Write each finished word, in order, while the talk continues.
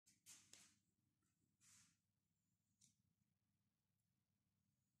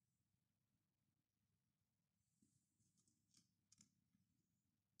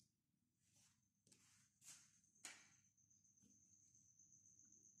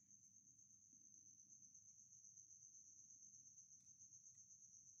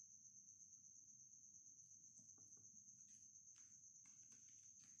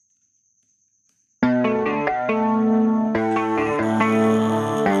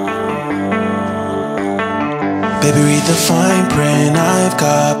Baby, read the fine print. I've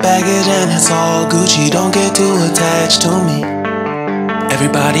got baggage and it's all Gucci. Don't get too attached to me.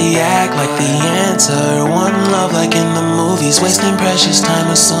 Everybody act like the answer. One love like in the movies. Wasting precious time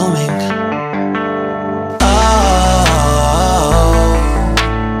assuming.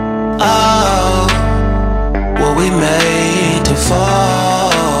 Oh, were we made to fall?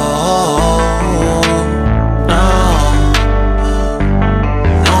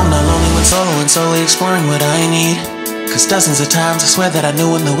 Solo and solely exploring what I need. Cause dozens of times I swear that I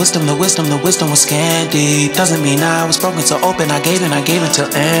knew when the wisdom was scanty. Doesn't mean I was broken so open, I gave until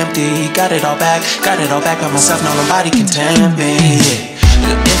empty. Got it all back by myself, now nobody can tempt me.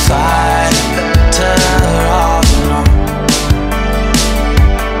 If I better off alone,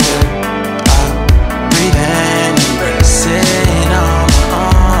 I'll breathe and embrace it on my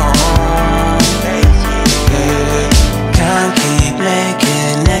own. Can't keep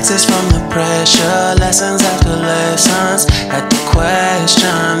making exits from the pressure. Lessons after lessons, had to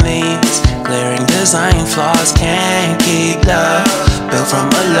question these glaring design flaws. Can't keep love built from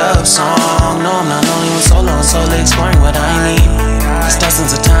a love song. No, I'm not only with solo and solely exploring what I need. Cause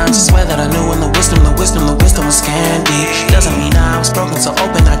dozens of times I swear that I knew when the wisdom was candy. Doesn't mean I was broken so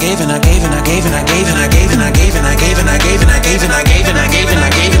open, I gave and I gave and I gave and I gave and I gave and I gave and I gave and I gave and I gave and I gave and I gave and I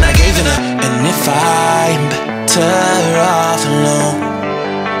gave and I gave and I. And if I'm better off alone,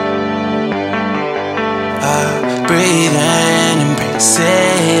 I breathe and embrace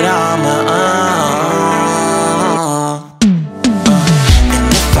it on my own. And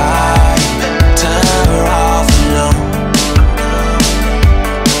if I'm better off alone,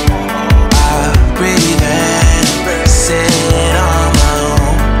 I breathe and embrace it on my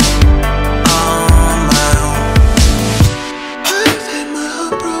own. On my own. I've had my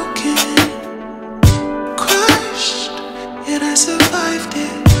heart broken, crushed, yet I survived it.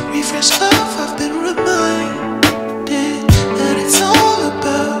 Refresh love, I've been reminded that it's all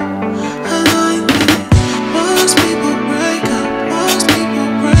about alignment. Most people break up, most people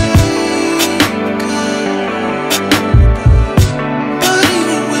break up. But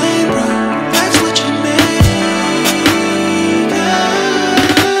even when broke, life's what you make it.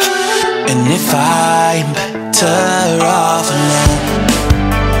 And if I'm better off alone,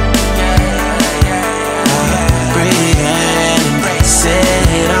 I breathe and embrace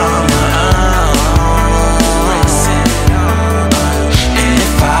it on my own. And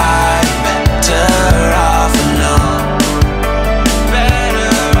if I'm better off alone,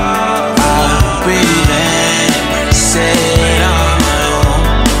 I breathe and embrace it on my own.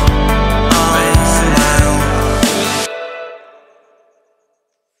 On my own.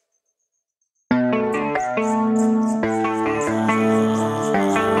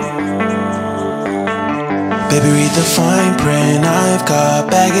 Baby, read the fine print. I've got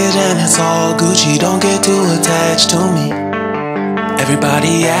baggage and it's all Gucci. Don't get too attached to me.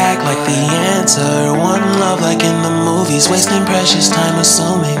 Everybody act like the answer. One love like in the movies. Wasting precious time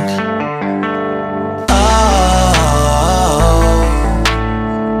assuming.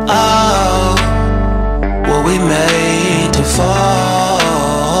 Oh, were we made to fall?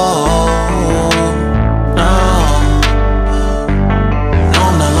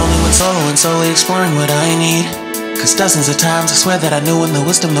 I'm not lonely when solo and solely exploring what I need. Cause dozens of times I swear that I knew when the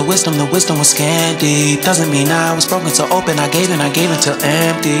wisdom was scanty. Doesn't mean I was broken so open, I gave until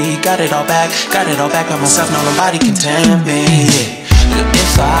empty. Got it all back by myself, now nobody can tempt me.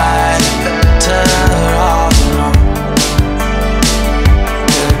 If I better off alone,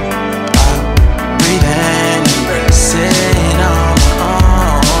 I'll breathe and embrace it on my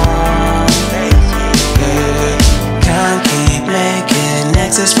own. Can't keep making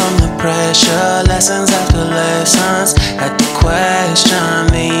exits from the pressure. Lessons after lessons, had to question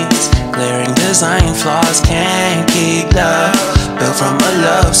these glaring design flaws. Can't keep love built from a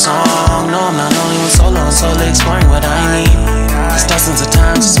love song. No, I'm not only with solo and solely exploring what I need. Cause dozens of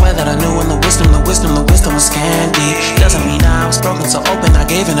times I swear that I knew when the wisdom was candy. Doesn't mean I was broken so open, I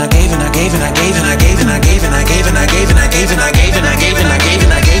gave and I gave and I gave and I gave and I gave and I gave and I gave and I gave and I gave and I gave and I gave and I gave and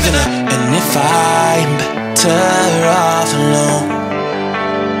I gave and I. And if I'm better off alone,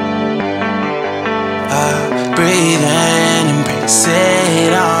 I breathe and embrace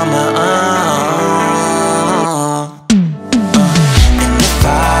it on my own. And if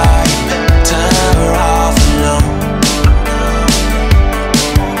I'm better off alone,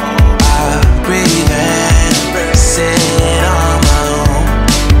 I breathe and embrace it on my own.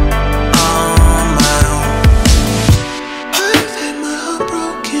 On my own. I've had my heart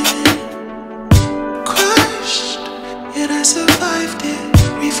broken, crushed, yet I survived it.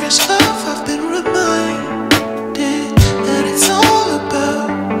 Refresh love, I've been reminded that it's all about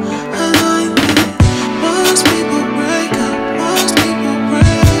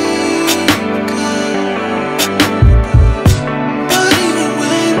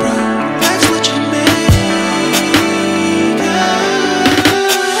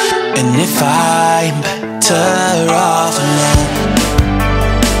And if I'm better off alone,